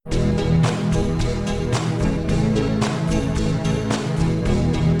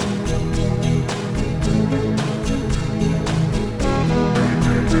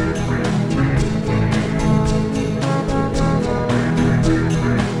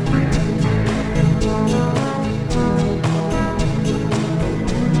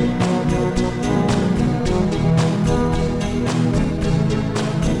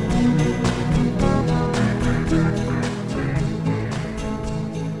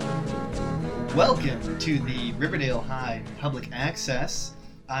Welcome to the Riverdale High Public Access.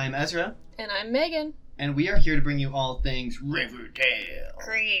 I'm Ezra. And I'm Megan. And we are here to bring you all things Riverdale.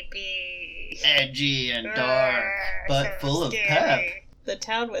 Creepy. Edgy and dark, but so full of scary. pep. The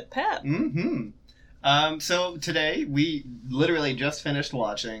town with pep. So today we literally just finished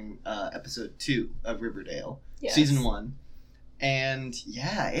watching episode 2 of Riverdale, Yes. season 1. And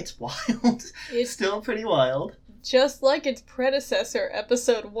yeah, it's wild. It's still pretty wild. just like its predecessor,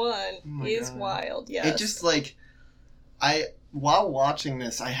 episode 1 my is God. wild, yes. It just while watching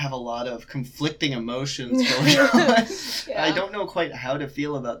this, I have a lot of conflicting emotions going on. Yeah. I don't know quite how to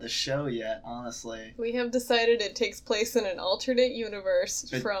feel about the show yet, honestly. We have decided it takes place in an alternate universe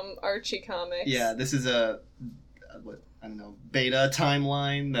from Archie Comics. Yeah, this is a beta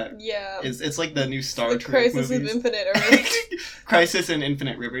timeline that Yeah. it's like the new Star The Trek Crisis movies. of Infinite Earth. Crisis in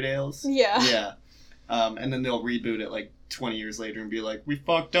Infinite Riverdales. Yeah. Yeah. And then they'll reboot it like 20 years later and be like, we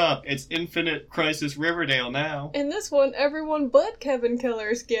fucked up. It's Infinite Crisis Riverdale now. In this one, everyone but Kevin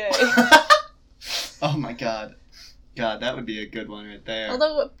Keller's gay. Oh my god. God, that would be a good one right there.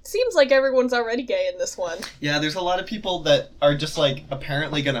 Although it seems like everyone's already gay in this one. Yeah, there's a lot of people that are just like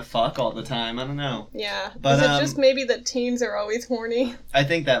apparently gonna fuck all the time. I don't know. Yeah. But, Is it just maybe that teens are always horny? I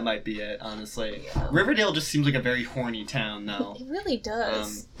think that might be it, honestly. Yeah. Riverdale just seems like a very horny town, though. It really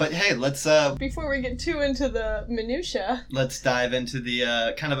does. But hey, let's Before we get too into the minutia, dive into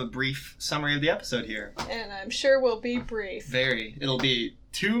the kind of a brief summary of the episode here. and I'm sure we'll be brief. It'll be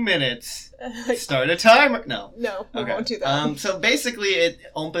 2 minutes. Start a timer. No. No, we Okay. won't do that. So basically, it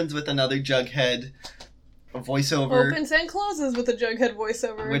opens with another Jughead voiceover, Opens and closes with a Jughead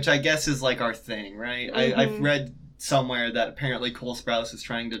voiceover. which I guess is like our thing, right? I've read somewhere that apparently Cole Sprouse is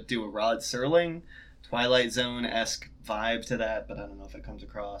trying to do a Rod Serling, Twilight Zone-esque vibe to that, but I don't know if it comes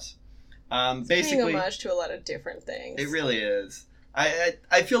across. It's Basically, paying homage to a lot of different things. it really is.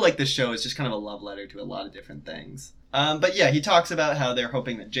 I feel like this show is just kind of a love letter to a lot of different things. But yeah, he talks about how they're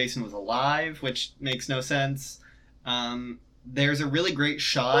hoping that Jason was alive, which makes no sense. There's a really great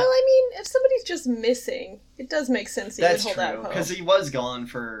shot. Well, I mean, if somebody's just missing, it does make sense that you would That's hold out true, hope. because he was gone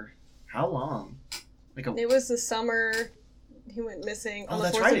for how long? It was the summer. He went missing on the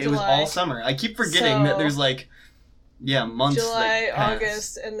 4th that's right. of It was July. all summer. I keep forgetting that So- there's months. July, that pass.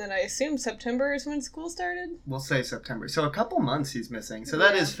 August, and then I assume September is when school started. We'll say September. So a couple months he's missing. So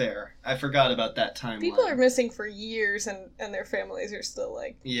that Yeah. is fair. I forgot about that timeline. People are missing for years, and their families are still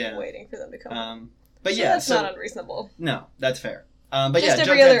Yeah. waiting for them to come. But So yeah, that's not unreasonable. no, that's fair. But Just yeah,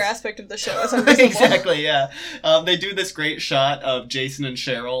 every other Jughead's- aspect of the show is unreasonable. Exactly, yeah. They do this great shot of Jason and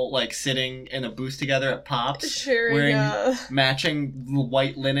Cheryl sitting in a booth together at Pops, Sharing, wearing matching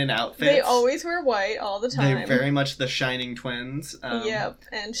white linen outfits. they always wear white all the time. They're very much the Shining Twins. Yep,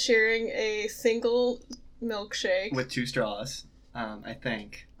 and sharing a single milkshake. With 2 straws, I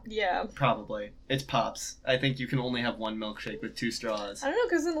think. Yeah. Probably. It's Pops. I think you can only have 1 milkshake with 2 straws. I don't know,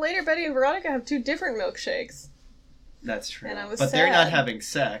 because then later Betty and Veronica have 2 different milkshakes. That's true. And I was but they're not sad. having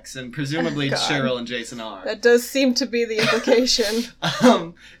sex, and presumably God. Cheryl and Jason are. That does seem to be the implication.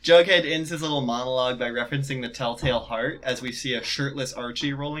 Jughead ends his little monologue by referencing the Telltale Heart as we see a shirtless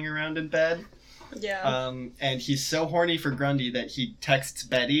Archie rolling around in bed. Yeah. And he's so horny for Grundy that he texts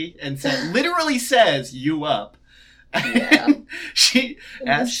Betty and literally says, "You up." Yeah. She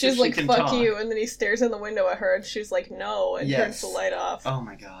asks She's if like, she can fuck talk. you, and then he stares in the window at her, and she's like, no, and Yes. turns the light off. Oh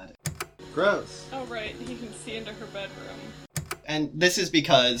my god. Gross. Oh, right, he can see into her bedroom. And this is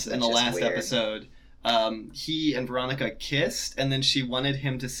because in the Which is last weird. episode, he and Veronica kissed, and then she wanted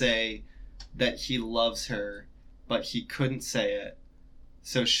him to say that he loves her, but he couldn't say it,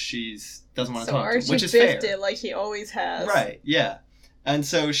 so doesn't want to So talk to him, Archie which is fair. biffed it like he always has. Right, yeah. And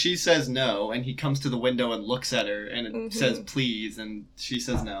so she says no, and he comes to the window and looks at her, and it Mhm. says please, and she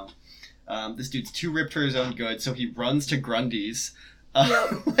says no. This dude's too ripped for his own good, so he runs to Grundy's.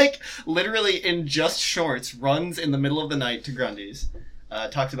 Yep. Literally in just shorts, runs in the middle of the night to Grundy's.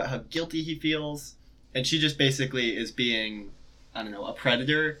 Talks about how guilty he feels, and she just basically is being, I don't know, a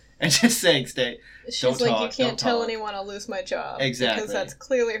predator, and just saying, She's Don't like, talk, you can't don't tell talk. anyone I'll lose my job. Exactly. Because that's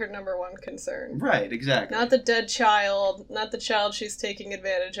clearly her number one concern. Right, exactly. Not the dead child, not the child she's taking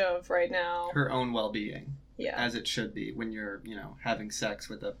advantage of right now. Her own well-being, Yeah. as it should be when you're, having sex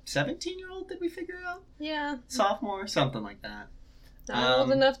with a 17-year-old, did we figure out? Yeah. Sophomore, something like that. Not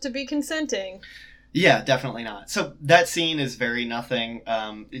old enough to be consenting. Yeah, definitely not. So that scene is very nothing.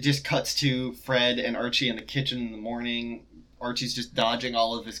 It just cuts to Fred and Archie in the kitchen in the morning. Archie's just dodging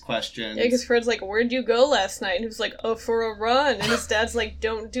all of his questions. Yeah, because Fred's like, where'd you go last night? And he was like, oh, for a run. And his dad's like,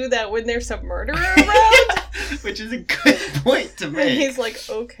 don't do that when there's a murderer around. Which is a good point to make. And he's like,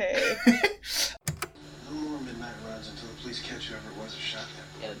 okay. No more midnight runs until the police catch whoever it was who shot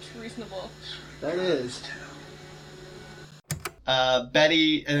Yeah, it's reasonable. That is.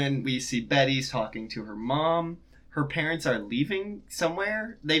 Betty, and then we see Betty's talking to her mom. Her parents are leaving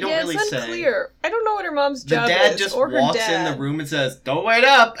somewhere. They don't really say. It's unclear. I don't know what her mom's The job dad is, just or her walks dad. in the room and says, "Don't wait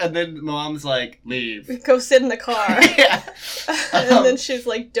up," and then mom's like, "Leave." Go sit in the car. Yeah. And then she's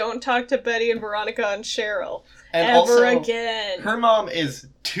like, don't talk to Betty and Veronica and Cheryl And ever also, again. her mom is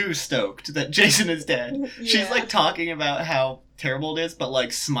too stoked that Jason is dead. She's Yeah. like talking about how terrible it is, but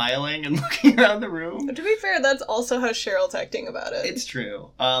like smiling and looking around the room. To be fair, that's also how Cheryl's acting about it. It's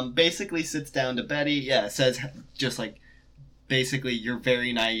true. Basically sits down to Betty, says just like, basically, you're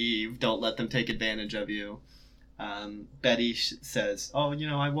very naive, don't let them take advantage of you. Betty says, oh,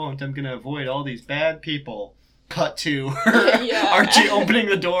 I won't, I'm gonna avoid all these bad people. Cut to her, Yeah. Archie opening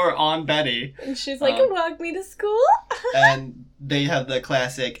the door on Betty. And she's like, walk me to school? And they have the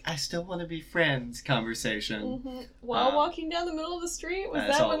classic, I still want to be friends conversation. Mm-hmm. While walking down the middle of the street? Was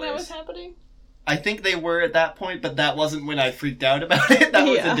as that when that always. was happening? I think they were at that point, but that wasn't when I freaked out about it. That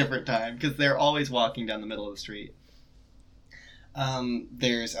was Yeah. a different time, because they're always walking down the middle of the street.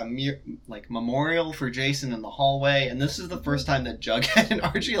 There's a memorial for Jason in the hallway, and this is the first time that Jughead and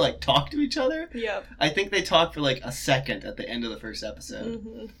Archie talk to each other. Yep. I think they talk for a second at the end of the first episode.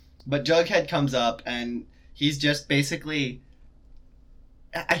 Mm-hmm. But Jughead comes up, and he's just basically...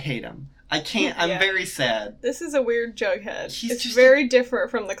 I hate him. I can't... I'm Yeah. very sad. This is a weird Jughead. He's It's just very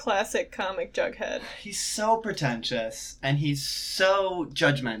different from the classic comic Jughead. He's so pretentious, and he's so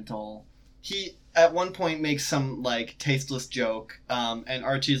judgmental. He, at one point, makes some, tasteless joke, and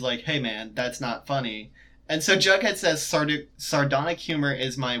Archie's like, hey man, that's not funny. And so Jughead says, sardonic humor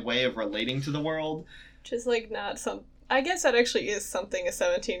is my way of relating to the world. Which is, not some... I guess that actually is something a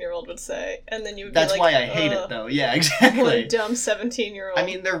 17-year-old would say, and then you would That's be like, why I hate it, though. Yeah, What a exactly. dumb 17-year-old. I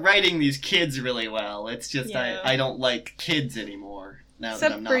mean, they're writing these kids really well. It's just, Yeah. I don't like kids anymore. Now that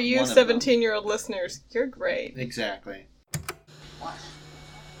Except I'm for not you one of them. 17-year-old listeners, you're great. Exactly. What?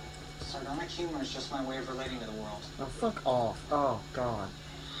 Sardonic humor is just my way of relating to the world. Oh, fuck off. Oh, God.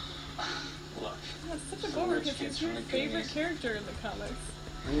 Look. That's such a bummer because he's your favorite character in the comics.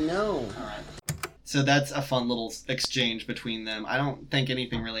 I know. Alright. So that's a fun little exchange between them. I don't think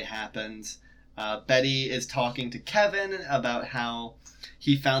anything really happens. Betty is talking to Kevin about how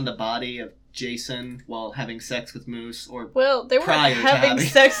he found the body of Jason while having sex with Moose. Well, they weren't Prior to having having-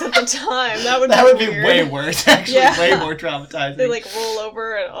 sex at the time. That would That be would be weird. way worse, actually. Yeah. Way more traumatizing. They roll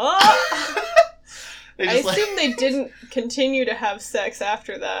over and They I just, assume they didn't continue to have sex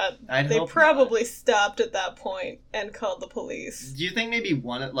after that. I'd They hope probably stopped at that point and called the police. Do you think maybe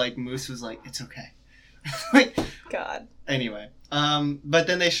Moose was like, it's okay? God. Anyway. But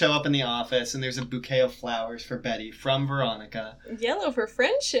then they show up in the office and there's a bouquet of flowers for Betty from Veronica. Yellow for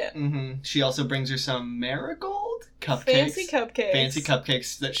friendship. She also brings her some marigold cupcakes. Fancy cupcakes. Fancy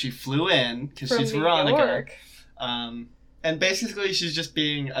cupcakes that she flew in because from she's New Veronica. York. And basically she's just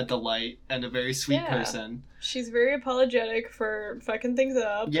being a delight and a very sweet Yeah. person. She's very apologetic for fucking things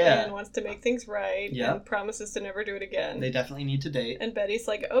up Yeah. and wants to make things right Yeah. and promises to never do it again. They definitely need to date. And Betty's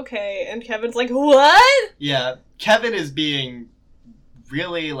like, okay. And Kevin's like, what? Yeah, Kevin is being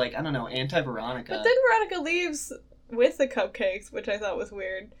really, I don't know, anti-Veronica. But then Veronica leaves with the cupcakes, which I thought was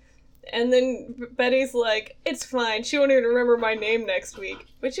weird. And then Betty's like, it's fine. She won't even remember my name next week.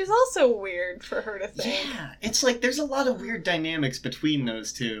 Which is also weird for her to think. Yeah, it's there's a lot of weird dynamics between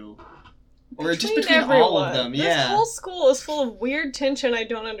those two. Or just Between between all of everyone. them, This yeah. whole school is full of weird tension I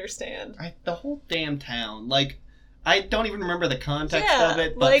don't understand. The whole damn town. I don't even remember the context Yeah, of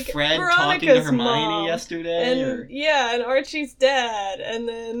it, but Fred talking to Veronica's Hermione mom, yesterday. and Archie's dad, and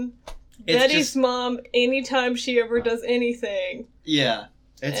then It's Betty's just- mom anytime she ever does anything. Yeah.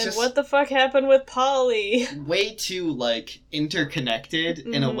 It's And just what the fuck happened with Polly? way too, interconnected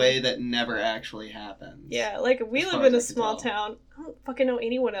in a Mhm. way that never actually happens. Yeah, we As live far in a as I can small tell. town. I don't fucking know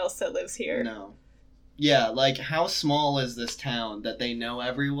anyone else that lives here. No. Yeah, how small is this town that they know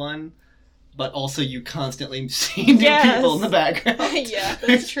everyone, but also you constantly see new Yes. people in the background? Yeah,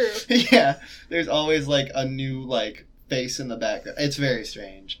 that's true. Yeah, there's always a new face in the background. It's very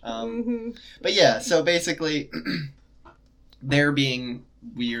strange. Mhm. But yeah, so basically, they're being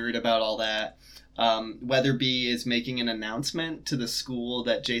weird about all that. Weatherby is making an announcement to the school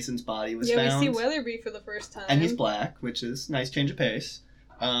that Jason's body was Yeah, found. we see Weatherby for the first time. And he's black, which is a nice change of pace.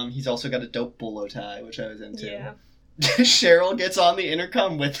 He's also got a dope bolo tie, which I was into. Yeah. Cheryl gets on the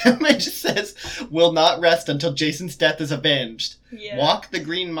intercom with him and just says, "Will not rest until Jason's death is avenged. Yeah. Walk the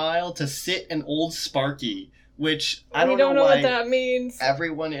Green Mile to sit an old Sparky," which I we don't don't know why what that means.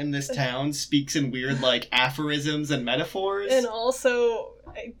 everyone in this town speaks in weird aphorisms and metaphors. And also,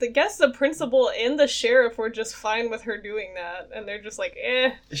 I guess the principal and the sheriff were just fine with her doing that, and they're just like,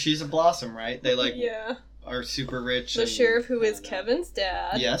 eh. She's a Blossom, right? They like Yeah. are super rich. The and- sheriff who I is don't know. Kevin's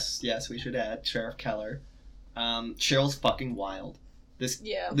dad. Yes, we should add Sheriff Keller. Cheryl's fucking wild. This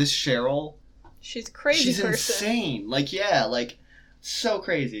Yeah. Cheryl, She's a crazy she's person. insane. Like, yeah, like so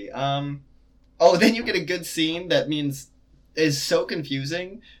crazy. Oh, then you get a good scene that is so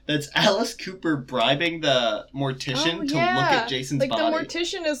confusing. That's Alice Cooper bribing the mortician to look at Jason's like body. the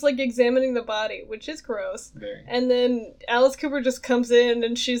mortician is like examining the body, which is gross. Very. And then Alice Cooper just comes in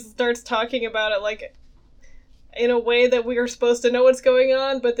and she starts talking about it like in a way that we are supposed to know what's going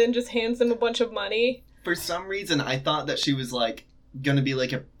on, but then just hands them a bunch of money. For some reason, I thought that she was like gonna be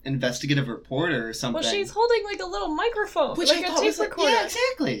like an investigative reporter or something. Well, she's holding like a little microphone, Which like I a thought tape was like, recorder. yeah,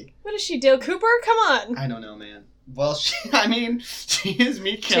 exactly. What is she, Dale Cooper? Come on. I don't know, man. Well, she is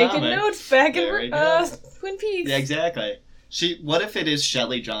me Taking comic. notes back There we in go. Twin Peaks. Yeah, exactly. What if it is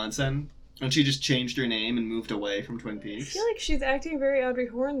Shelley Johnson and she just changed her name and moved away from Twin I Peaks? feel like she's acting very Audrey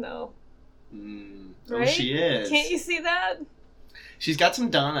Horne, though. Oh, Right? she is. Can't you see that? She's got some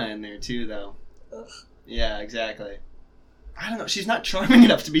Donna in there too, though. Ugh. Yeah, exactly. I don't know. She's not charming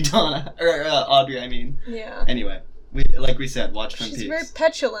enough to be Donna or Audrey. I mean. Yeah. Anyway, like we said, watch Twin She's Peaks. very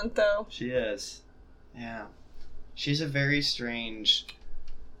petulant, though. She is. Yeah. She's a very strange.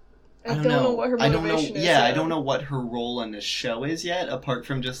 I don't know what her motivation is. Yeah, I don't know what her role in this show is yet, apart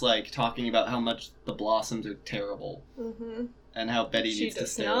from just like talking about how much the Blossoms are terrible Mm-hmm. and how Betty She needs to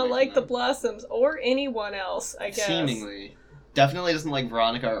does stay not away like from the them. Blossoms or anyone else, I guess. Seemingly, definitely doesn't like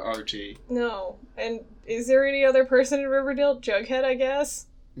Veronica or Archie. No. And is there any other person in Riverdale? Jughead, I guess?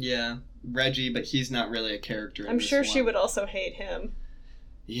 Yeah, Reggie, but he's not really a character. I'm sure she would also hate him.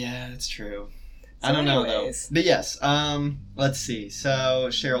 Yeah, that's true. So I don't know though. anyways. But yes, let's see. So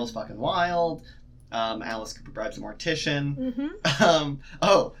Cheryl's fucking wild. Alice Cooper bribes a mortician.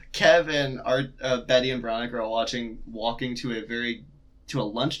 Mm-hmm. Kev and Betty and Veronica are walking to a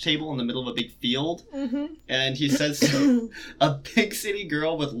lunch table in the middle of a big field, Mm-hmm. and he says a big city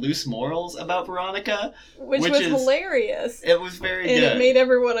girl with loose morals about Veronica. Which Which was is- hilarious. It was very And good. it made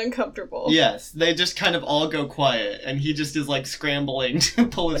everyone uncomfortable. Yes, they just kind of all go quiet, and he just is like scrambling to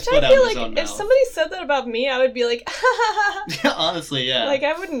pull his Which foot I out feel of his like own if mouth. somebody said that about me, I would be like, Honestly, yeah. Like,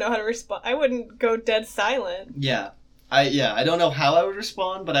 I wouldn't know how to respond. I wouldn't go dead silent. Yeah. I don't know how I would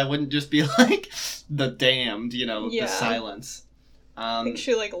respond, but I wouldn't just be like the damned, Yeah. the silence. I think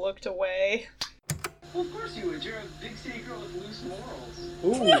she, like, looked away. Well, of course you would. You're a big city girl with loose morals.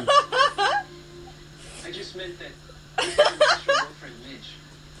 Ooh. I just meant that you have an extra girlfriend, Midge.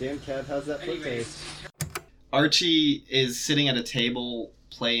 Damn, Kev, how's that foot Anyways, taste? Archie is sitting at a table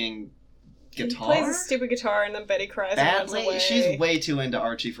playing He guitar. plays a stupid guitar, and then Betty cries and runs badly. away. She's way too into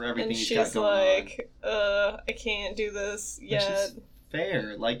Archie for everything and he's she's got going like, I can't do this on. yet. Which is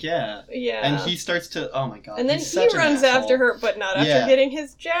fair, like yeah. Yeah. And he starts to. Oh my god. And then he's he such an runs asshole. after her, but not after Yeah. getting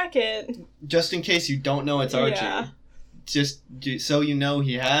his jacket. Just in case you don't know it's Archie. Yeah. So you know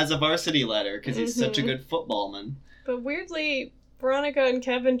he has a varsity letter because he's such a Mhm. good footballman. But weirdly, Veronica and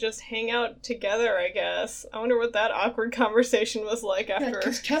Kevin just hang out together, I guess. I wonder what that awkward conversation was like after.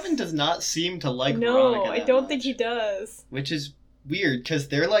 Because Kevin does not seem to like No, Veronica I that don't much, think he does. which is weird because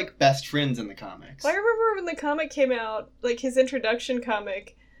they're like best friends in the comics. I remember when the comic came out, like his introduction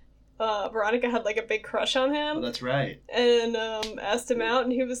comic, Veronica had like a big crush on him. Oh, that's right. And asked him out,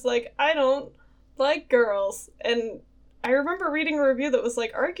 and he was like, I don't like girls. And I remember reading a review that was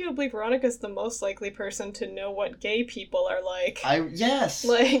like, arguably Veronica's the most likely person to know what gay people are like. Yes.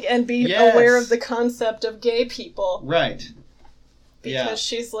 Like, and be Yes. aware of the concept of gay people. Right. Because Yeah.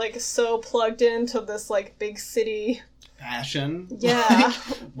 she's like so plugged into this like big city. Fashion. Yeah. Like,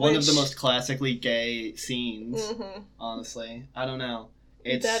 one of the Which- most classically gay scenes. Mhm. Honestly, I don't know.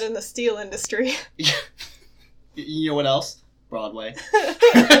 It's That in the steel industry. you know what else? Broadway.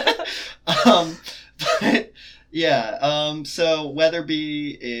 But yeah. So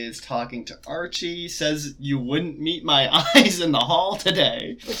Weatherby is talking to Archie. Says you wouldn't meet my eyes in the hall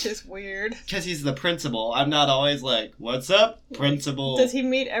today Which is weird. because he's the principal. I'm not always like, "What's up, principal?" Does he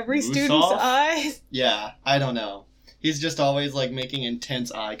meet every Moose student's off? eyes? Yeah, I don't know. He's just always like making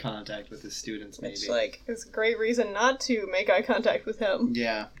intense eye contact with his students. Maybe. Which, like, is a great reason not to make eye contact with him.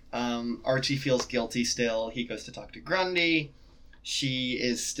 Yeah. Archie feels guilty still. He goes to talk to Grundy. She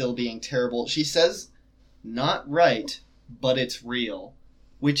is still being terrible. She says, not right, but it's real.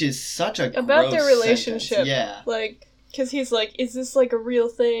 Which is such a About gross their relationship. sentence. Yeah. Like, because he's like, is this like a real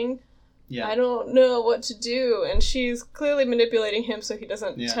thing? Yeah. I don't know what to do. And she's clearly manipulating him so he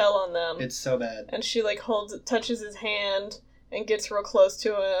doesn't Yeah. tell on them. It's so bad. And she, like, touches his hand, and gets real close to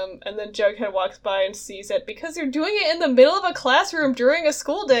him, and then Jughead walks by and sees it because you're doing it in the middle of a classroom during a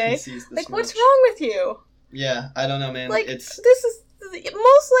school He day. sees the Like, what's smooch. wrong with you? Yeah, I don't know, man. Like, It's this is the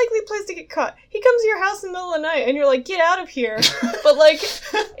most likely place to get caught. He comes to your house in the middle of the night, and you're like, get out of here. But, like,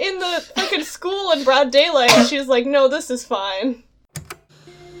 in the fucking school in broad daylight, she's like, no, this is fine.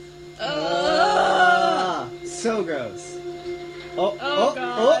 So gross. Oh,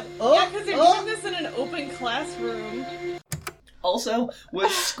 God. Yeah, because they're oh. doing this in an open classroom. also,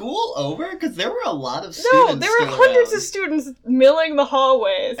 was school over? Because there were a lot of No, students. there were still hundreds around. of students milling the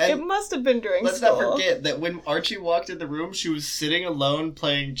hallways. And It must have been during Let's school. not forget that when Archie walked in the room, she was sitting alone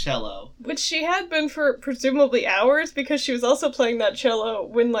playing cello. Which she had been for presumably hours, because she was also playing that cello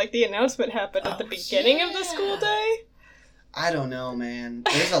when, like, the announcement happened at the Oh, beginning of the yeah. school day. I don't know, man.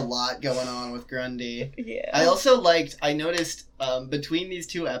 There's a lot going on with Grundy. Yeah. I noticed between these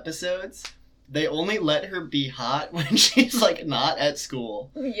two episodes, they only let her be hot when she's, like, not at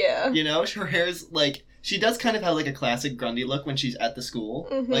school. Yeah. You know, her hair's, like, she does kind of have, like, a classic Grundy look when she's at the school.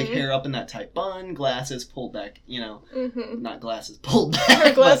 Mhm. Like, hair up in that tight bun, glasses pulled back, you know. Mm-hmm. Not glasses pulled back.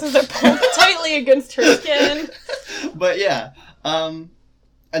 Her glasses are pulled tightly against her skin. But yeah,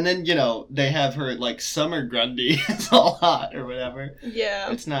 and then, you know, they have her, like, summer Grundy is all hot or whatever.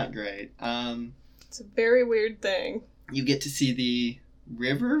 Yeah. It's not great. It's a very weird thing. You get to see the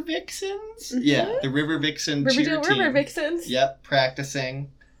River Vixens? Mhm. Yeah, the River Vixen Riverdale cheer River team. Vixens. Yep,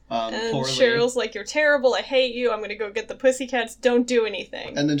 practicing. And Poorly. Cheryl's like, you're terrible, I hate you, I'm gonna go get the Pussycats, don't do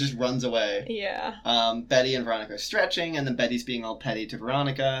anything. And then just runs away. Yeah. Betty and Veronica are stretching, and then Betty's being all petty to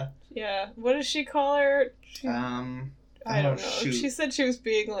Veronica. Yeah. What does she call her? I don't know. shoot. She said she was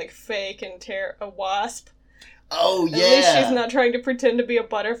being, like, fake and a wasp. Oh, yeah! At least she's not trying to pretend to be a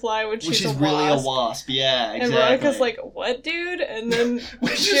butterfly when she's, she's a really a wasp. wasp, yeah, exactly. And Veronica's like, what, dude? And then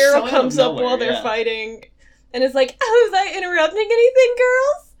Which is so Cheryl out of comes up nowhere, while they're yeah. fighting and is like, oh, was I interrupting anything,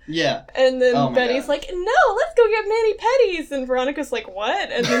 girls? Yeah. And then Oh my Betty's God. like, no, let's go get Manny Petties. And Veronica's like,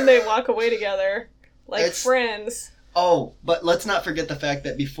 what? And then they walk away together like It's- friends. Oh, but let's not forget the fact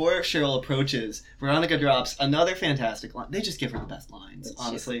that before Cheryl approaches, Veronica drops another fantastic line. They just give her the best lines,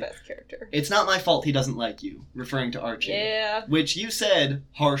 honestly. She's the best character. It's not my fault he doesn't like you, referring to Archie. Yeah. Which you said,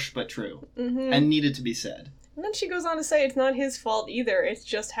 harsh but true, Mm-hmm. and needed to be said. And then she goes on to say it's not his fault either. It's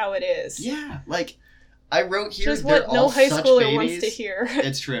just how it is. Yeah, like, I wrote here, Just they're what no all high such schooler babies. wants to hear.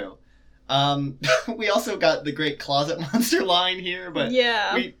 It's true. We also got the great closet monster line here, but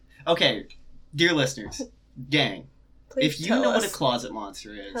yeah. okay, dear listeners, gang, Please if you tell know us. what a closet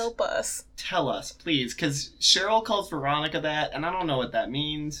monster is, Help us. tell us, please, because Cheryl calls Veronica that, and I don't know what that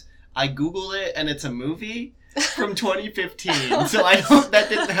means. I googled it, and it's a movie from 2015, so that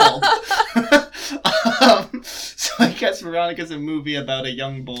didn't help. So I guess Veronica's a movie about a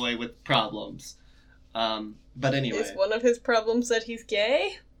young boy with problems. But anyway, Is one of his problems that he's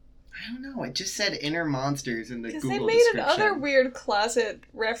gay? I don't know. It just said inner monsters in the Because Google they made description. another weird closet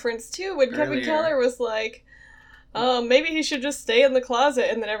reference too when Kevin Earlier. Keller was like, maybe he should just stay in the closet,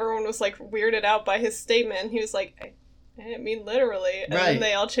 and then everyone was like weirded out by his statement. He was like, I didn't mean literally, and Right. then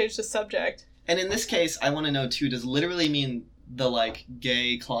they all changed the subject. And in this case, I want to know too, does literally mean the, like,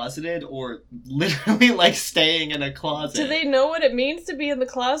 gay closeted, or literally, like, staying in a closet? Do they know what it means to be in the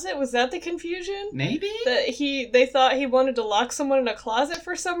closet? Was that the confusion? Maybe? That they thought he wanted to lock someone in a closet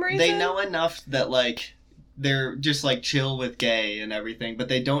for some reason? They know enough that, like, they're just, like, chill with gay and everything, but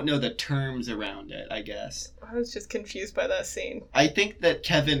they don't know the terms around it, I guess. I was just confused by that scene. I think that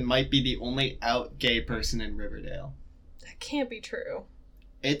Kevin might be the only out gay person in Riverdale. That can't be true.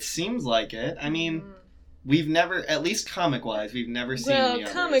 It seems like it. I mean, Mm. we've never, at least comic-wise, we've never seen Well, the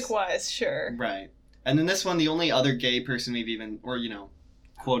others. comic-wise, sure. Right. And then this one, the only other gay person we've even, or, you know,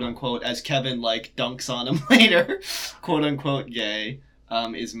 quote-unquote, as Kevin, like, dunks on him later, quote-unquote gay,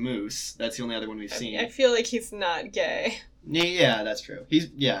 is Moose. That's the only other one we've seen. I feel like he's not gay. Yeah, that's true.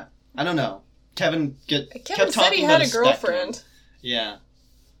 I don't know. Kevin Kevin kept said talking he had about a girlfriend. spectrum. Yeah.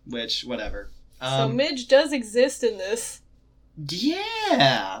 Which, whatever. So Midge does exist in this.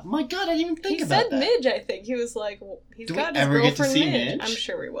 Yeah! My god, I didn't even think He about said that. Midge, I think. He was like, well, he's Do we got his ever get to girlfriend see Midge. Midge? I'm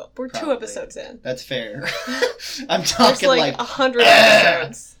sure we will. We're 2 Probably. episodes in. That's fair. I'm There's talking like like 100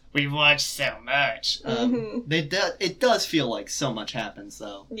 episodes. we've watched so much. Mhm. It does feel like so much happens,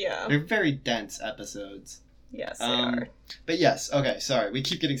 though. Yeah. They're very dense episodes. Yes, they Um, are. But yes, okay, sorry, we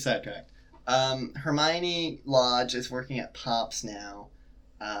keep getting sidetracked. Hermione Lodge is working at Pops now,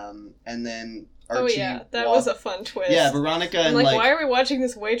 and then Oh Archie yeah, that was a fun twist. Yeah, Veronica I'm and like, why are we watching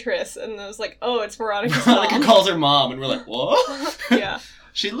this waitress? And I was like, oh, it's Veronica's Veronica mom. calls her mom, and we're like, what? Yeah.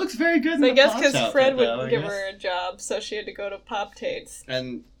 She looks very good in So I the guess Pops because outfit, Fred though, I wouldn't give guess. her a job, so she had to go to Pop Tate's.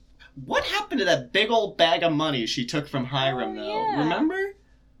 And what happened to that big old bag of money she took from Hiram, though? Yeah. Remember?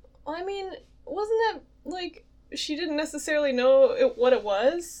 I mean, wasn't it, like, she didn't necessarily know what it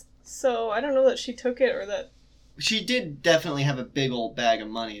was? So I don't know that she took it or that... She did definitely have a big old bag of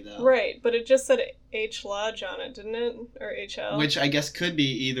money, though. Right, but it just said H. Lodge on it, didn't it? Or HL? Which I guess could be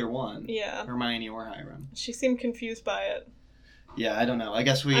either one. Yeah. Hermione or Hiram. She seemed confused by it. Yeah, I don't know. I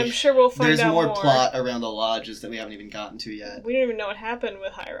guess I'm sure we'll find there's out more plot around the lodges that we haven't even gotten to yet. We don't even know what happened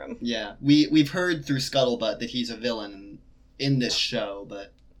with Hiram. Yeah, we've heard through Scuttlebutt that he's a villain in this show,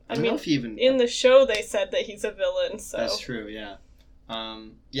 but I don't know if he even... In the show they said that he's a villain, so... That's true, yeah.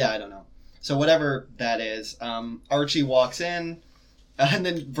 Yeah, I don't know. So whatever that is, Archie walks in, and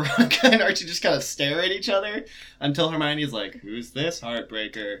then Veronica and Archie just kind of stare at each other until Hermione's like, "Who's this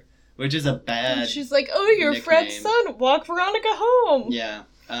heartbreaker?" Which is a bad And she's like, "Oh, you're nickname. Fred's son. Walk Veronica home." Yeah.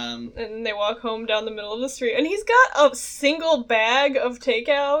 And they walk home down the middle of the street, and he's got a single bag of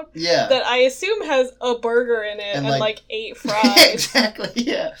takeout Yeah. that I assume has a burger in it and like 8 fries. Exactly,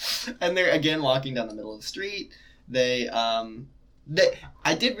 yeah. And they're again walking down the middle of the street. They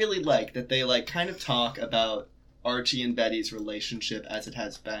I did really like that they like kind of talk about Archie and Betty's relationship as it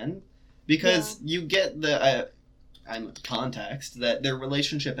has been, because you get the context that their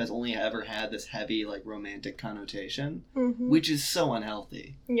relationship has only ever had this heavy like romantic connotation, which is so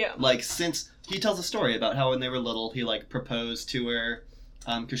unhealthy. Yeah. Like, since he tells a story about how when they were little he like proposed to her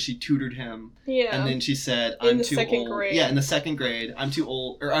because she tutored him. Yeah. And then she said, In I'm the too second old. grade. Yeah, in the second grade. I'm too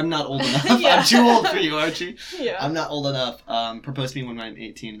old, or I'm not old enough. Yeah. I'm too old for you, Archie. Yeah. I'm not old enough. Propose to me when I'm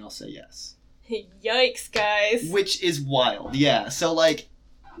 18 and I'll say yes. Yikes, guys. Which is wild, yeah. So, like,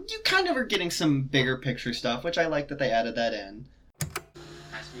 you kind of are getting some bigger picture stuff, which I like that they added that in.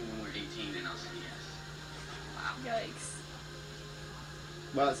 Ask me when we're 18 and I'll say yes. Wow. Yikes.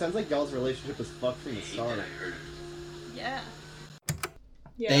 Wow, it sounds like y'all's relationship was fucked from the I hate start. that I heard it. Yeah.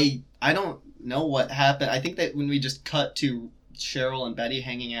 Yeah. I don't know what happened. I think that when we just cut to Cheryl and Betty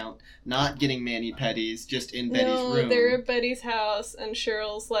hanging out, not getting mani-pedis, just in Betty's room. They're at Betty's house, and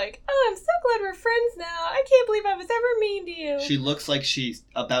Cheryl's like, "Oh, I'm so glad we're friends now. I can't believe I was ever mean to you." She looks like she's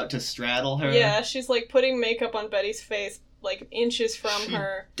about to straddle her. Yeah, she's like putting makeup on Betty's face, like inches from She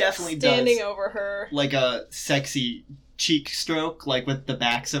her. definitely standing does. over her. Like a sexy cheek stroke, like with the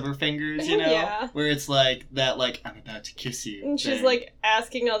backs of her fingers, you know? Yeah. Where it's like that, like, I'm about to kiss you. And she's thing. like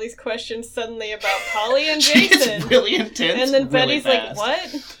asking all these questions suddenly about Polly and She gets Jason. really intense. And then really Betty's like, fast.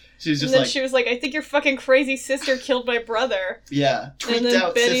 "What?" She's And just then like, she was like, "I think your fucking crazy sister killed my brother." yeah, tweaked And then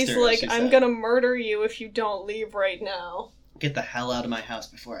out Betty's sister, as like, she "I'm said. gonna murder you if you don't leave right now." Get the hell out of my house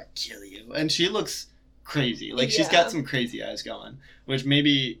before I kill you. And she looks crazy. Like, she's Yeah. got some crazy eyes going. Which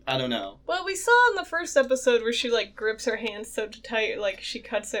maybe, I don't know. Well, we saw in the first episode where she like grips her hands so tight, like she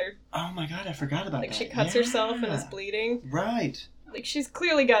cuts her, Oh my god, I forgot about like that. she cuts Yeah. herself and is bleeding. Right. Like she's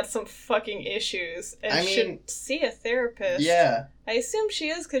clearly got some fucking issues and I mean- should see a therapist. Yeah. I assume she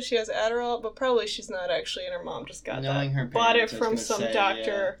is because she has Adderall, but probably she's not actually, and her mom just got Knowing that. her Bought it parents, I was from gonna some say,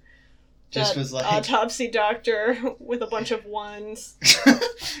 doctor. Just that was like... autopsy doctor with a bunch of ones.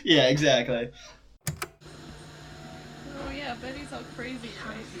 Yeah, exactly. Oh yeah, Betty's all crazy.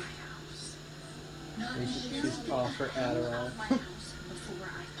 She's off her Adderall. Before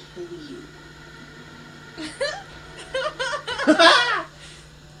I kill you.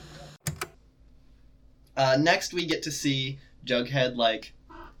 Next, we get to see Jughead, like...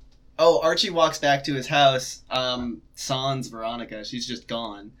 Oh, Archie walks back to his house. Sans Veronica. She's just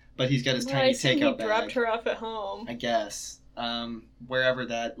gone. But he's got his Well, I tiny assume he takeout bag. dropped her off at home. I guess. Wherever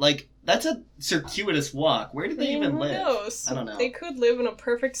that... Like, that's a circuitous walk. Where do they even Who live? knows? I don't know. They could live in a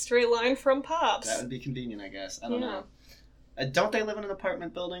perfect straight line from Pops. That would be convenient, I guess. I don't Yeah. know. Don't they live in an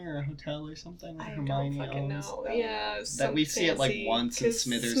apartment building or a hotel or something? That I Hermione don't fucking owns? know. Yeah, That we see it like fancy- once and 'cause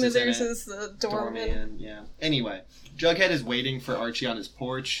Smithers Smithers is in it. is the doorman. Doorman, yeah. Anyway, Jughead is waiting for Archie on his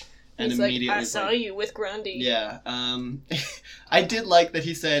porch, and He's like, immediately "I is saw like, you with Grundy." yeah. I did like that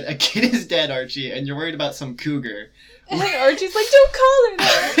he said, "A kid is dead, Archie, and you're worried about some cougar." And Archie's like, "Don't call her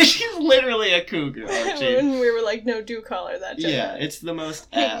that." She's literally a cougar, Archie. And we were like, "No, do call her that." Jughead." Yeah, it's the most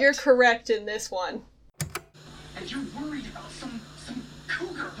Hey, apt. you're correct in this one. And you're worried about some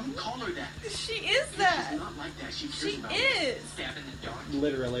cougar. Don't call her that. She is She's not like that. She cares about is. stab in the dark.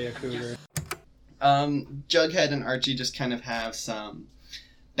 Literally a cougar. Jughead and Archie just kind of have some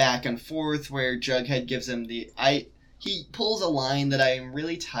back and forth where Jughead gives him he pulls a line that I am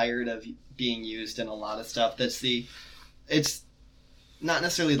really tired of being used in a lot of stuff. It's not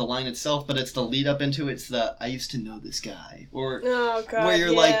necessarily the line itself, but it's the lead up into it. It's the "I used to know this guy," or Oh god. where you're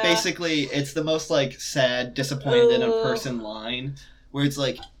yeah. like basically it's the most like sad, disappointed in a Ugh. person line where it's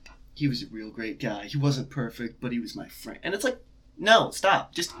like he was a real great guy. He wasn't perfect, but he was my friend. And it's like, No,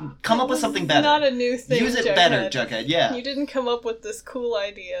 stop. Just come up with something better. Not a new thing. Use it Jughead. better, Jughead. Yeah. You didn't come up with this cool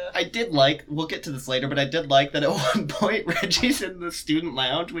idea. I did like, we'll get to this later, but I did like that at one point Reggie's in the student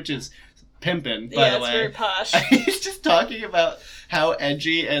lounge, which is pimpin', by the it's way. very posh. He's just talking about how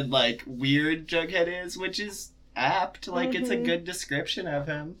edgy and, like, weird Jughead is, which is apt. Like, it's a good description of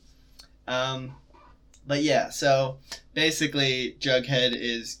him. But yeah, so basically Jughead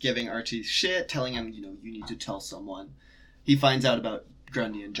is giving Archie shit, telling him, you need to tell someone. He finds out about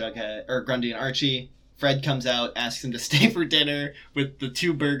Grundy and Archie. Fred comes out, asks him to stay for dinner with the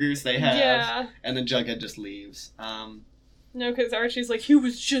 2 burgers they have. Yeah. And then Jughead just leaves. No, because Archie's like, he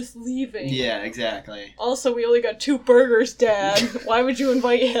was just leaving. Yeah, exactly. Also, we only got 2 burgers, Dad. Why would you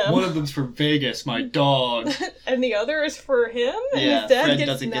invite him? One of them's for Vegas, my dog. And the other is for him? And Yeah, his dad Fred gets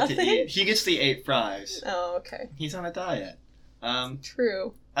doesn't nothing? get to eat. He gets the 8 fries. Oh, okay. He's on a diet.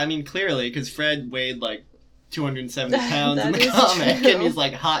 True. I mean, clearly, because Fred weighed like 270 pounds in That the is comic, true. and he's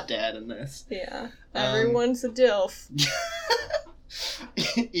like hot dad in this. Yeah. Everyone's a DILF.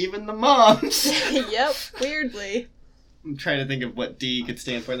 Even the moms. Yep, weirdly. I'm trying to think of what D could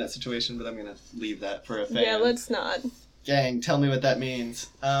stand for in that situation, but I'm gonna leave that for a fan. Yeah, let's not. Gang, tell me what that means.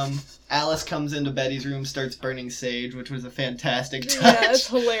 Alice comes into Betty's room, starts burning sage, which was a fantastic touch. Yeah, it's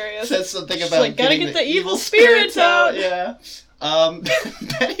hilarious. Says something She's about like, gotta getting get the evil spirits out. Yeah.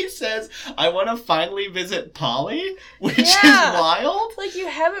 Betty says, I want to finally visit Polly, which is Yeah. wild. Like, you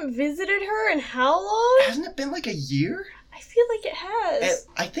haven't visited her in how long? Hasn't it been like a year? I feel like it has.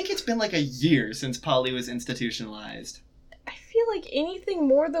 I think it's been like a year since Polly was institutionalized. I feel like anything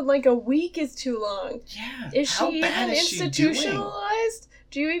more than like a week is too long. Yeah. Is How she bad even is she doing? institutionalized?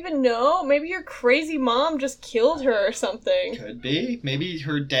 Do you even know? Maybe your crazy mom just killed her or something. Could be. Maybe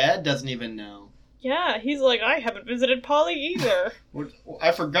her dad doesn't even know. Yeah, he's like, I haven't visited Polly either.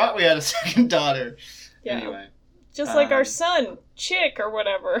 I forgot we had a second daughter. Yeah. Anyway. Just like our son, Chick, or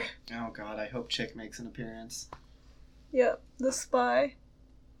whatever. Oh god, I hope Chick makes an appearance. Yep, the spy.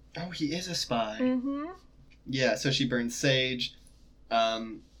 Oh, he is a spy. Mm-hmm. Yeah, so she burns sage. I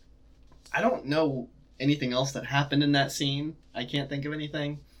don't know anything else that happened in that scene. I can't think of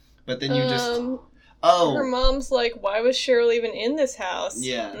anything. But then you just... Oh! Her mom's like, why was Cheryl even in this house?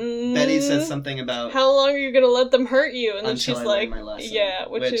 Yeah. Betty says something about... How long are you gonna let them hurt you? And then Until she's I learn like, my lesson, yeah,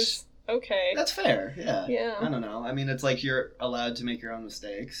 which is okay. That's fair, yeah. Yeah. I don't know. I mean, it's like you're allowed to make your own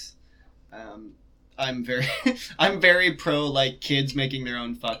mistakes. I'm very I'm very pro, like, kids making their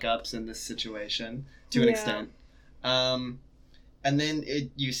own fuck-ups in this situation, to an Yeah. extent. And then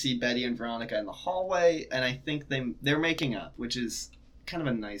you see Betty and Veronica in the hallway, and I think they're making up, which is kind of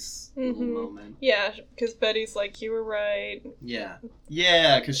a nice little moment. Yeah, because Betty's like, you were right. Yeah.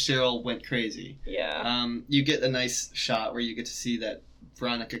 Yeah, because Cheryl went crazy. Yeah. You get a nice shot where you get to see that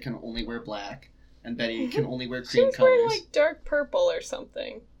Veronica can only wear black, and Betty can only wear She cream was colors. wearing like dark purple or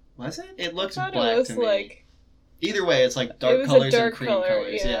something. Was it? It looked I thought black it was to me. like Either way, it's like it dark was colors a dark and cream color.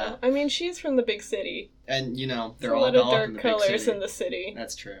 colors. Yeah. I mean, she's from the big city. And, you know, There's they're a all lot of all in dark the big colors city. in the city.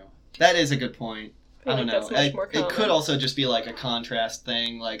 That's true. That is a good point. I don't know. That's much more It common. could also just be like a contrast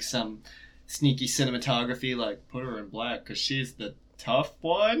thing, like some sneaky cinematography, like put her in black because she's the tough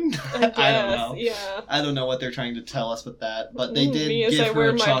one. I don't know. Yeah. I don't know what they're trying to tell us with that, but they did Me as give I her wear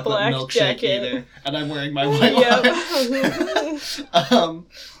a my chocolate black milkshake jacket. either, and I'm wearing my white one.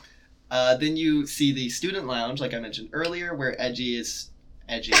 Yep. Then you see the student lounge, like I mentioned earlier, where Edgy is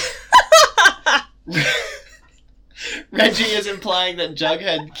edgy. Reggie is implying that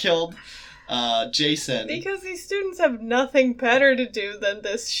Jughead killed Jason. Because these students have nothing better to do than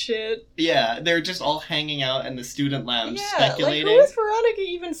this shit. Yeah, they're just all hanging out in the student lounge speculating. Like, who was Veronica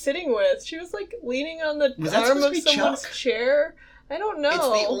even sitting with? She was, like, leaning on the Was that arm supposed of to be someone's Chuck? chair. I don't know. It's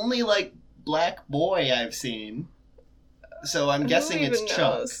the only, like, black boy I've seen. So I'm guessing Who it's even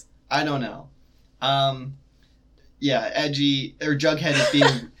Chuck. knows? I don't know. Yeah, Edgy, or Jughead is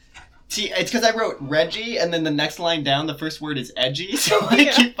being... See, it's because I wrote Reggie, and then the next line down, the first word is edgy, so I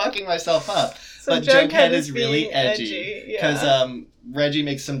Yeah. keep fucking myself up. So But Jughead is being really edgy. Yeah. Because Reggie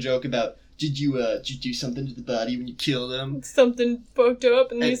makes some joke about, did you do something to the body when you killed him? Something fucked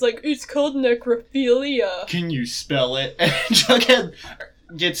up, and And- he's like, it's called necrophilia. Can you spell it? And Jughead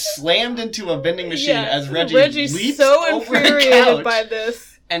gets slammed into a vending machine as Reggie's leaps so over a infuriated couch by this.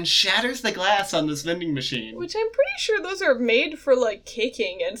 and shatters the glass on this vending machine. Which I'm pretty sure those are made for, like,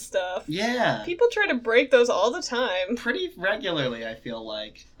 kicking and stuff. Yeah. People try to break those all the time. Pretty regularly, I feel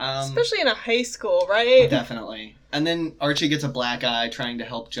like. Especially in a high school, right? Definitely. And then Archie gets a black eye trying to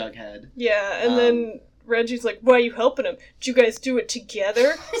help Jughead. Yeah, and then Reggie's like, why are you helping him? Did you guys do it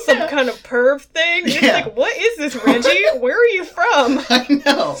together? Some kind of perv thing? It's Yeah. like, what is this, Reggie? Where are you from? I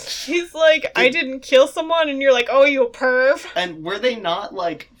know. He's like, I didn't kill someone, and you're like, oh, you a perv? And were they not,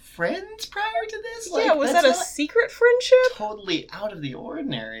 like, friends prior to this? Like, Yeah, was that's that a not secret friendship? totally out of the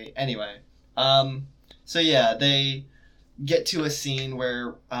ordinary? Anyway, so yeah, they get to a scene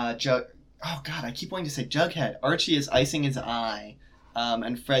where oh god, I keep wanting to say Jughead. Archie is icing his eye,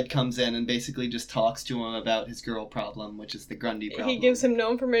 and Fred comes in and basically just talks to him about his girl problem, which is the Grundy problem. He gives him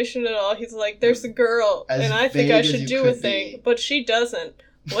no information at all. He's like, there's a girl, As and I think vague I as should you do a could thing, be. but she doesn't.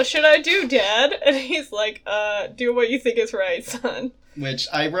 What should I do, Dad? And he's like, do what you think is right, son. Which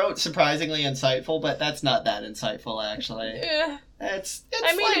I wrote surprisingly insightful, but that's not that insightful, actually. Yeah. It's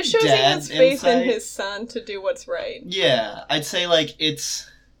I mean, like it shows he dad's has faith insight. in his son to do what's right. Yeah, I'd say, like, it's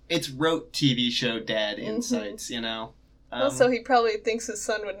rote TV show dad Mhm. insights, you know? Also, he probably thinks his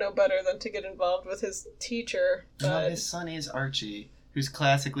son would know better than to get involved with his teacher. well, But his son is Archie, who's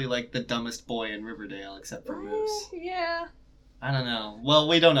classically, like, the dumbest boy in Riverdale, except for Moose. Yeah. I don't know. Well,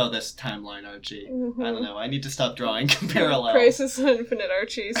 we don't know this timeline, Archie. Mhm. I don't know. I need to stop drawing parallels. Crisis on Infinite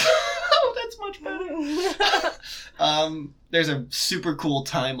Archies. Oh, that's much better. There's a super cool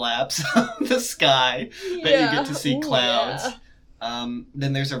time lapse of the sky that you get to see Ooh, clouds. yeah.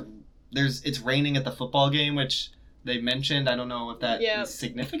 Then it's raining at the football game, which they mentioned. I don't know if that Yeah. is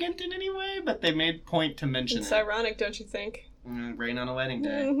significant in any way, but they made point to mention It's it. ironic, don't you think? Rain on a wedding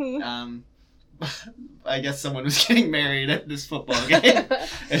day. Mhm. I guess someone was getting married at this football game.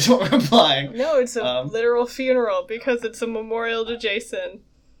 Is what we're implying. No, it's a Um, literal funeral because it's a memorial to Jason.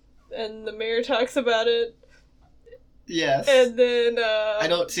 And the mayor talks about it. Yes. And then, I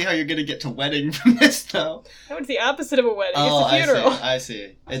don't see how you're gonna get to wedding from this, though. no, it's the opposite of a wedding. Oh, It's a funeral. I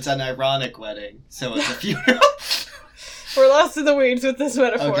see. It's an ironic wedding, so it's a funeral. We're lost in the weeds with this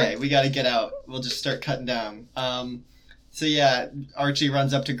metaphor. Okay, we gotta get out. We'll just start cutting down. So yeah, Archie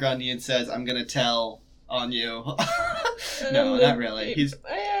runs up to Grundy and says, "I'm gonna tell on you." No, And not really. He's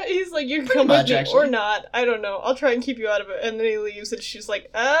he's like, you can Pretty come much, with me actually. or not. I don't know. I'll try and keep you out of it. And then he leaves, and she's like,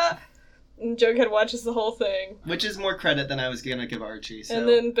 ah. And Jughead watches the whole thing. which is more credit than I was gonna give Archie. So And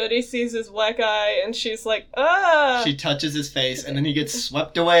then Betty sees his black eye, and she's like, ah. she touches his face, and then he gets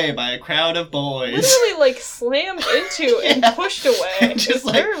swept away by a crowd of boys. Literally, like, slammed into and Yeah. pushed away. Just It's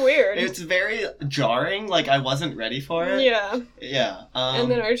like- very weird. It's very jarring. Like I wasn't ready for it. Yeah. Yeah. And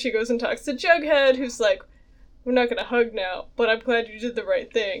then Archie goes and talks to Jughead, who's like, we're not gonna hug now, but I'm glad you did the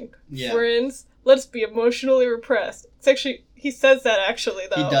right thing. Yeah. Friends, let's be emotionally repressed. It's actually, he says that actually,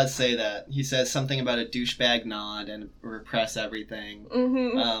 though. He does say that. He says something about a douchebag nod and repress everything.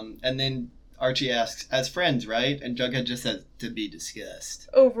 Mm-hmm. And then Archie asks, "As friends, right?" And Jughead just says, "To be discussed."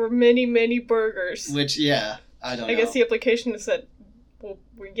 Over many, many burgers. Which, yeah, I don't know. I guess the implication is that, well,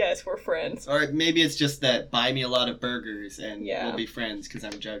 yes, we're friends. Or maybe it's just that buy me a lot of burgers and Yeah. we'll be friends because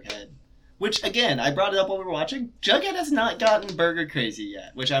I'm Jughead. Which, again, I brought it up while we were watching. Jughead has not gotten burger crazy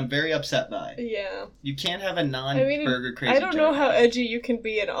yet, which I'm very upset by. Yeah. You can't have a non-burger crazy I don't know how Jughead. edgy you can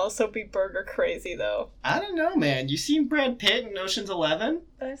be and also be burger crazy, though. I don't know, man. You seen Brad Pitt in Ocean's 11?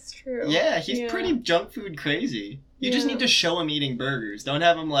 That's true. Yeah, he's pretty junk food crazy. You just Yeah. need to show him eating burgers. Don't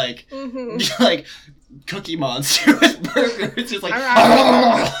have him like Mm-hmm. like Cookie Monster with burgers. It's just like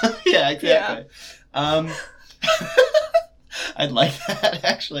yeah, exactly. I'd like that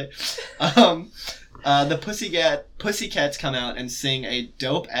actually. The Pussycats come out and sing a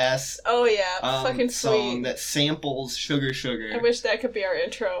dope ass Oh, yeah. Fucking song sweet. that samples Sugar Sugar. I wish that could be our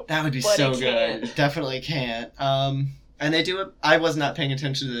intro. That would be But so it good. can't. It definitely can't. And they do it. I was not paying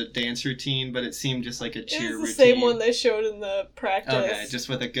attention to the dance routine, but it seemed just like a It's cheer the routine. same one they showed in the practice. Okay, just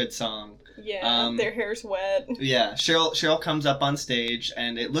with a good song. Yeah, their hair's wet. Yeah, Cheryl comes up on stage,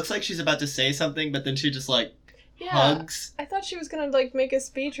 and it looks like she's about to say something, but then she just like Yeah. hugs. I thought she was gonna like make a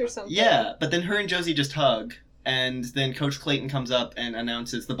speech or something. Yeah, but then her and Josie just hug, and then Coach Clayton comes up and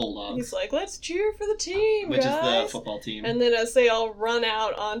announces the Bulldogs, He's like, "Let's cheer for the team, which guys." is the football team. And then as they all run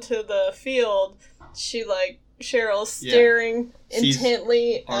out onto the field, Cheryl's staring Sees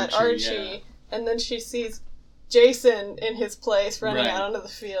intently at Archie, Archie, yeah. and then she sees Jason in his place running Right. out onto the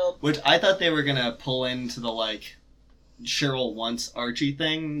field. Which I thought they were gonna pull into the like Cheryl wants Archie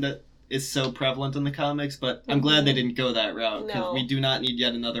thing that is so prevalent in the comics, but I'm glad they didn't go that route because No. we do not need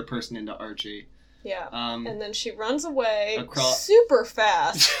yet another person into Archie. Yeah. Um, And then she runs away Across- super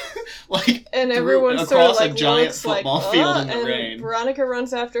fast. like And through- everyone sort of across like a giant looks football like, field in the and rain. Veronica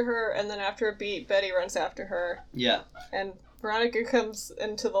runs after her, and then after a beat, Betty runs after her. Yeah, And Veronica comes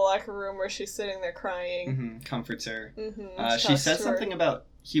into the locker room where she's sitting there crying. comforts her. Mm-hmm. She says something about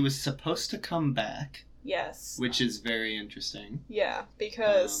he was supposed to come back, Yes. which is very interesting. Yeah,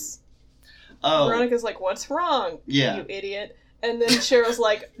 because Oh. Veronica's like, what's wrong? Yeah. You idiot. And then Cheryl's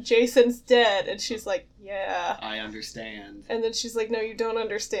like, Jason's dead. And she's like, yeah. I understand. And then she's like, no, you don't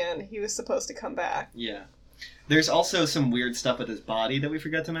understand. He was supposed to come back. Yeah. There's also some weird stuff with his body that we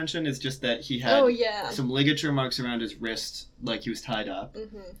forgot to mention. It's just that he had Oh, yeah. some ligature marks around his wrist, like he was tied up.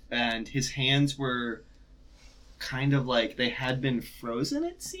 Mm-hmm. And his hands were kind of like they had been frozen,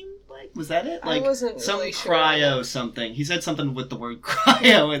 it seemed like. Was that it? Like I wasn't some really sure. cryo something. He said something with the word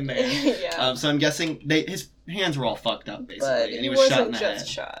cryo in there. Yeah. So I'm guessing his hands were all fucked up, basically. But and he he was wasn't shot in the just head.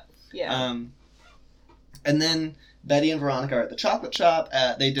 shot. Yeah. And then Betty and Veronica are at the chocolate shop.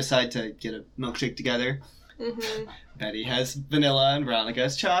 They decide to get a milkshake together. Mm-hmm. Betty has vanilla and Veronica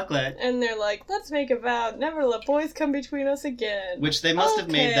has chocolate. And they're like, let's make a vow, never let boys come between us again. Which they must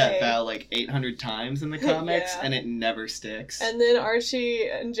have made that Okay. vow like 800 times in the comics, Yeah. and it never sticks. And then Archie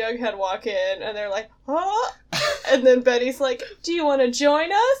and Jughead walk in, and they're like, oh! And then Betty's like, do you want to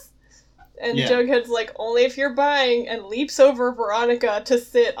join us? And Yeah. Jughead's like, only if you're buying, and leaps over Veronica to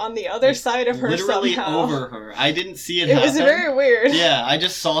sit on the other side of her Literally somehow. over her. I didn't see it It happen. was very weird. Yeah, I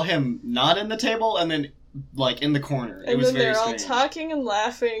just saw him not in the table and then like in the corner. It And was then very they're all strange. talking and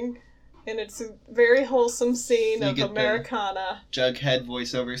laughing, and it's a very wholesome scene You of get the- Americana. Jughead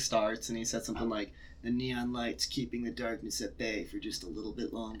voiceover starts and he said something like, "The neon lights keeping the darkness at bay for just a little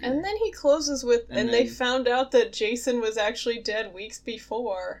bit longer." And then he closes with, And and they then- found out that Jason was actually dead weeks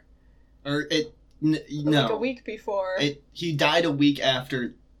before. Or no. Like a week before. He died a week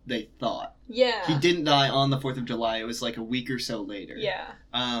after they thought. Yeah. He didn't die on the 4th of July. It was like a week or so later. Yeah.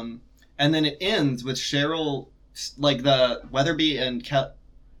 And then it ends with Cheryl, like the Weatherby and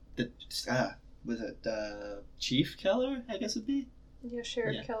was it Chief Keller? I guess it'd be Yeah,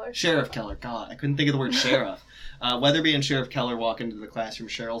 Sheriff Keller. Sheriff Keller. God, I couldn't think of the word sheriff. Weatherby and Sheriff Keller walk into the classroom.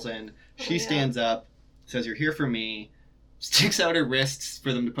 Cheryl's in. She Oh, yeah. stands up, says, "You're here for me." Sticks out her wrists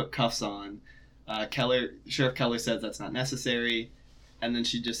for them to put cuffs on. Sheriff Keller says that's not necessary, and then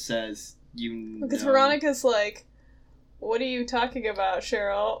she just says, Because Veronica's like, what are you talking about,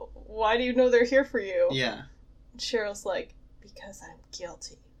 Cheryl? Why do you know they're here for you? Yeah. Cheryl's like, because I'm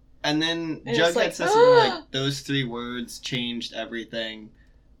guilty. And then And it's Jughead like, says something like, those 3 words changed everything.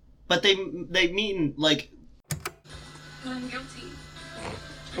 But they mean, like... I'm guilty.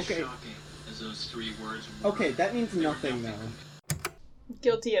 Okay. Shocking, as those 3 words. Okay, that means nothing though.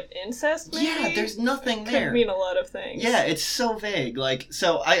 Guilty of incest, maybe? Yeah, there's nothing Could there. mean a lot of things. Yeah, it's so vague. Like,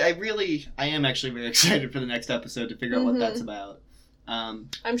 so I am actually very excited for the next episode to figure out what that's about.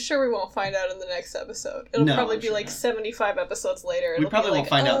 I'm sure we won't find out in the next episode. It'll No, probably I'm be sure like not. 75 episodes later. We It'll probably be won't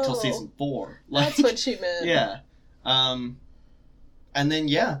find out until oh, season 4. That's what she meant. Yeah. And then,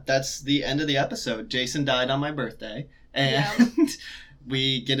 yeah, that's the end of the episode. Jason died on my birthday. And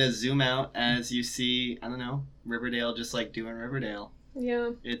we get a zoom out as you see, I don't know, Riverdale just like doing Riverdale.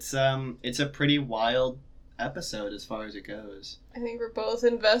 Yeah. It's a pretty wild episode as far as it goes. I think we're both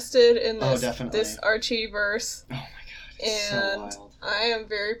invested in Oh, this, definitely. this Archie verse. Oh my god, it's And so wild. I am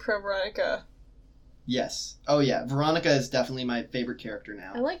very pro Veronica. Yes. Oh yeah, Veronica is definitely my favorite character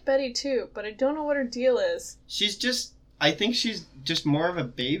now. I like Betty too, but I don't know what her deal is. I think she's just more of a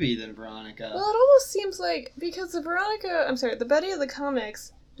baby than Veronica. Well, it almost seems like, because the Betty of the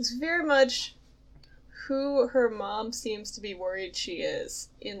comics is very much who her mom seems to be worried she is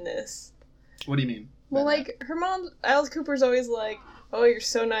in this. What do you mean? Well, by that? like, her mom, Alice Cooper's always like, oh, you're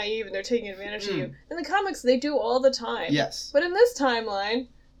so naive and they're taking advantage of you. In the comics, they do all the time. Yes. But in this timeline,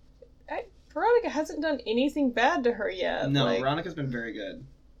 Veronica hasn't done anything bad to her yet. No, like, Veronica's been very good.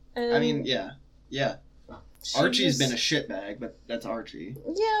 and I mean, yeah. she Archie's just- been a shitbag, but that's Archie.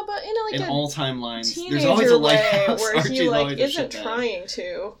 Yeah, but in like In a all timelines, teenager there's always a way lighthouse. where Archie's he like always a isn't shitbag. trying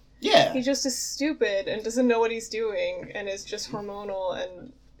to. Yeah. He just is stupid and doesn't know what he's doing and is just hormonal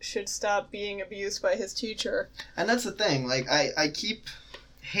and should stop being abused by his teacher. And that's the thing. Like, I keep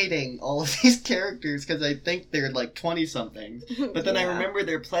hating all of these characters because I think they're like 20-somethings. But then I Yeah. remember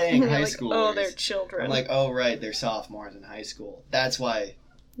they're playing high Like, schoolers. oh, they're children. I'm like, oh, right, they're sophomores in high school. That's why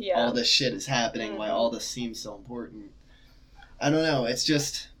yeah. all this shit is happening, why all this seems so important. I don't know, it's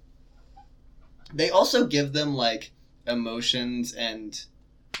just... They also give them, like, emotions and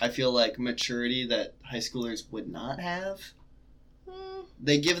I feel like maturity that high schoolers would not have. Mm,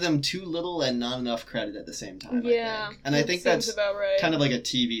 They give them too little and not enough credit at the same time, yeah. I think. And I that think seems that's about right. kind of like a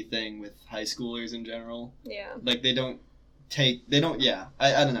TV thing with high schoolers in general. Yeah. Like, I don't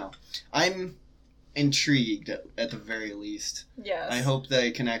know. I'm intrigued at the very least. Yes. I hope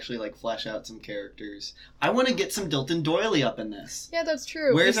they can actually like flesh out some characters. I want to get some Dilton Doily up in this. Yeah, that's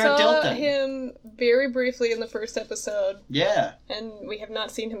true. Where's we our saw Dilton? him very briefly in the first episode, Yeah. and we have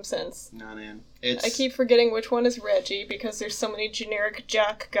not seen him since. No, man. It's I keep forgetting which one is Reggie because there's so many generic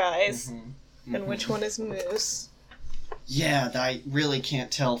jock guys. Mhm. and which one is Moose. Yeah, I really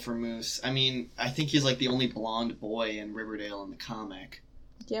can't tell for Moose. I mean, I think he's like the only blonde boy in Riverdale in the comic.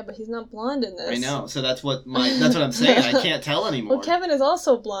 Yeah, but he's not blonde in this. I know, so that's what I'm saying. I can't tell anymore. Well, Kevin is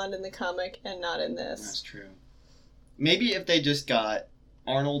also blonde in the comic and not in this. That's true. Maybe if they just got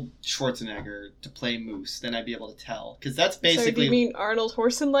Arnold Schwarzenegger to play Moose, then I'd be able to tell. Because that's basically... Sorry, do you mean Arnold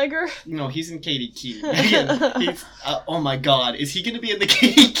Horsenlegger? No, he's in Katie Keene. He's, oh my god, is he going to be in the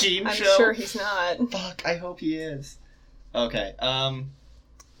Katie Keene show? I'm sure he's not. Fuck, I hope he is. Okay,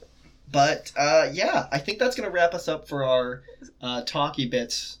 but, yeah, I think that's going to wrap us up for our talky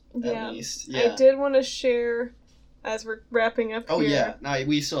bits, at least. Yeah. I did want to share, as we're wrapping up here... Oh, yeah, no,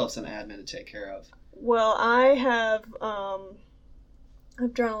 we still have some admin to take care of. Well, I have,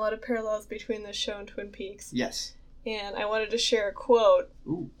 I've drawn a lot of parallels between this show and Twin Peaks. Yes. And I wanted to share a quote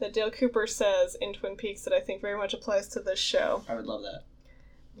Ooh. that Dale Cooper says in Twin Peaks that I think very much applies to this show. I would love that.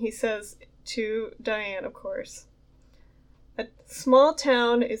 He says to Diane, of course, "A small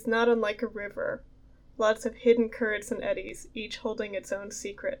town is not unlike a river. Lots of hidden currents and eddies, each holding its own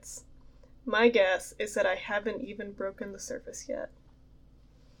secrets. My guess is that I haven't even broken the surface yet."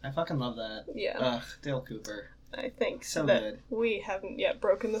 I fucking love that. Yeah. Ugh, Dale Cooper. I think so that good. We haven't yet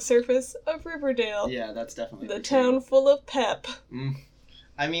broken the surface of Riverdale. Yeah, that's definitely the town full of pep.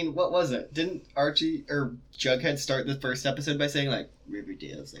 I mean, what was it? Didn't Archie or Jughead start the first episode by saying, like,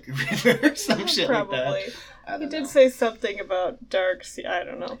 Riverdale's like a river or some shit Probably. like that? He did say something about dark sea. I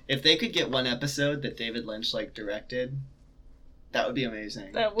don't know. If they could get one episode that David Lynch, like, directed, that would be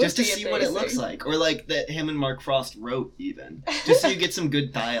amazing. That would just to be see amazing. what it looks like. Or, like, that him and Mark Frost wrote, even. Just so you get some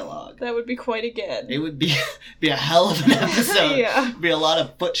good dialogue. That would be quite a get. It would be a hell of an episode. Yeah. It'd be a lot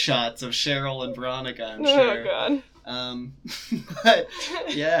of foot shots of Cheryl and Veronica, I'm Oh, sure. God. But,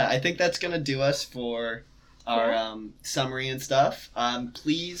 yeah, I think that's going to do us for our summary and stuff.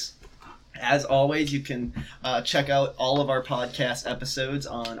 Please, as always, you can check out all of our podcast episodes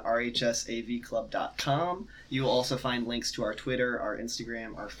on rhsavclub.com. You will also find links to our Twitter, our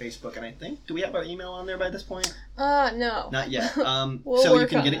Instagram, our Facebook, and I think, do we have our email on there by this point? No. Not yet. We'll so you work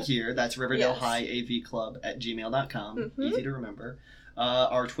can on get it. it here. That's riverdalehighAVclub@gmail.com. Mm-hmm. Easy to remember.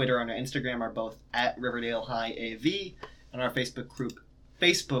 Our Twitter and our Instagram are both at Riverdale High AV, and our Facebook group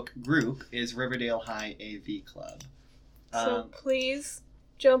is Riverdale High AV Club. So please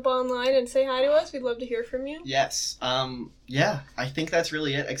jump online and say hi to us. We'd love to hear from you. Yes. Yeah, I think that's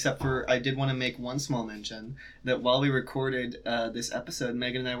really it, except for I did want to make one small mention that while we recorded this episode,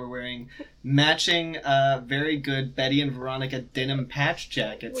 Megan and I were wearing matching, very good Betty and Veronica denim patch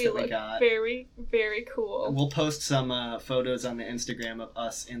jackets that we got. Very, very cool. We'll post some photos on the Instagram of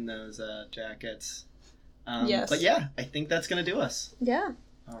us in those jackets. Yes. But yeah, I think that's going to do us. Yeah.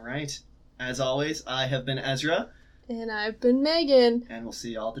 All right. As always, I have been Ezra. And I've been Megan. And we'll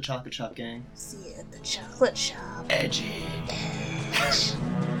see you all at the Chocolate Shop, gang. See you at the chocolate shop. Edgy.